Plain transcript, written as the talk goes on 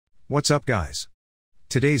What's up guys?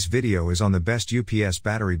 Today's video is on the best UPS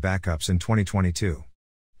battery backups in 2022.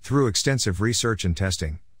 Through extensive research and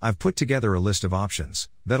testing, I've put together a list of options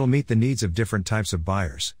that'll meet the needs of different types of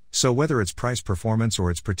buyers, so whether it's price performance or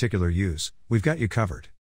its particular use, we've got you covered.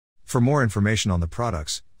 For more information on the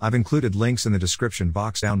products, I've included links in the description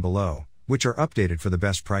box down below, which are updated for the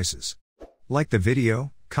best prices. Like the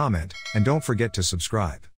video, comment, and don't forget to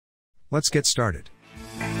subscribe. Let's get started.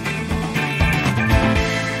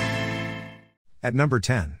 At number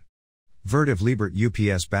 10. Vertiv Liebert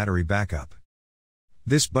UPS Battery Backup.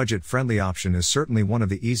 This budget-friendly option is certainly one of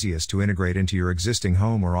the easiest to integrate into your existing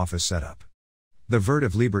home or office setup. The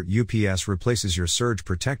Vertiv Liebert UPS replaces your surge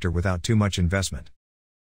protector without too much investment.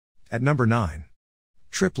 At number 9.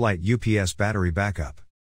 Tripp Lite UPS Battery Backup.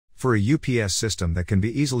 For a UPS system that can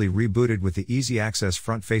be easily rebooted with the easy access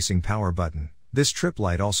front-facing power button, this Tripp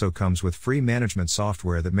Lite also comes with free management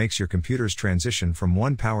software that makes your computer's transition from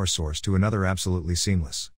one power source to another absolutely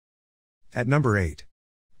seamless. At number 8.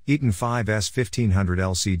 Eaton 5S 1500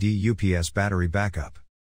 LCD UPS Battery Backup.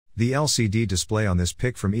 The LCD display on this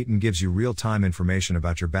pick from Eaton gives you real-time information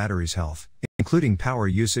about your battery's health, including power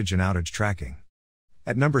usage and outage tracking.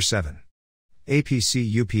 At number 7.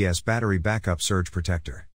 APC UPS Battery Backup Surge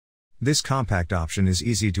Protector. This compact option is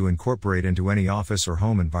easy to incorporate into any office or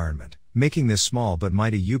home environment, making this small but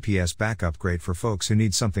mighty UPS backup great for folks who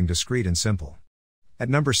need something discreet and simple. At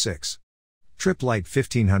number 6. Tripp Lite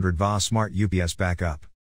 1500 VA Smart UPS Backup.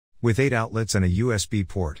 With 8 outlets and a USB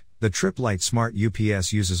port, the Tripp Lite Smart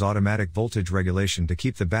UPS uses automatic voltage regulation to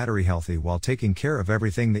keep the battery healthy while taking care of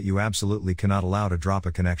everything that you absolutely cannot allow to drop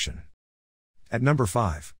a connection. At number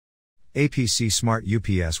 5. APC Smart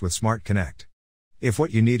UPS with SmartConnect. If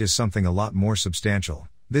what you need is something a lot more substantial,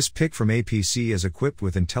 this pick from APC is equipped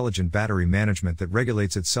with intelligent battery management that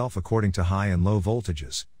regulates itself according to high and low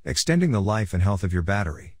voltages, extending the life and health of your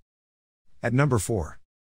battery. At number 4.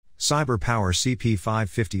 CyberPower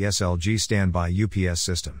CP550 SLG Standby UPS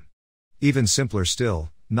System. Even simpler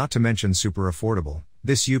still, not to mention super affordable,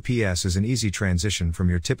 this UPS is an easy transition from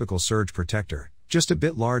your typical surge protector, just a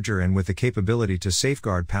bit larger and with the capability to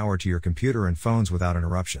safeguard power to your computer and phones without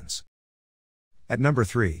interruptions. At number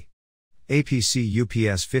 3. APC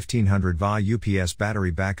UPS 1500 VA UPS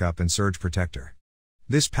Battery Backup and Surge Protector.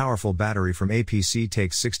 This powerful battery from APC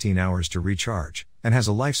takes 16 hours to recharge, and has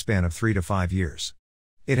a lifespan of 3 to 5 years.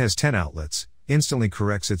 It has 10 outlets, instantly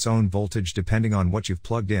corrects its own voltage depending on what you've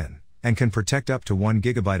plugged in, and can protect up to 1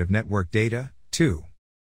 GB of network data, too.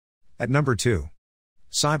 At number 2.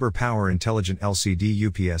 CyberPower Intelligent LCD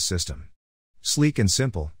UPS System. Sleek and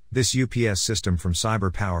simple, this UPS system from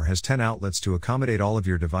CyberPower has 10 outlets to accommodate all of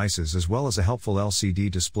your devices as well as a helpful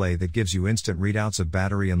LCD display that gives you instant readouts of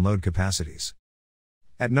battery and load capacities.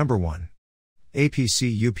 At number 1.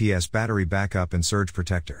 APC UPS Battery Backup and Surge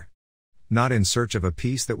Protector. Not in search of a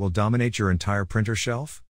piece that will dominate your entire printer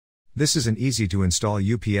shelf? This is an easy-to-install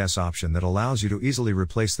UPS option that allows you to easily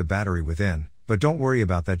replace the battery within, but don't worry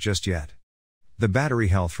about that just yet. The battery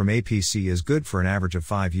health from APC is good for an average of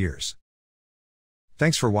 5 years.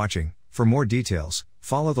 Thanks for watching. For more details,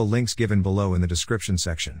 follow the links given below in the description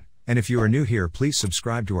section, and if you are new here please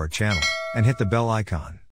subscribe to our channel, and hit the bell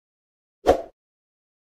icon.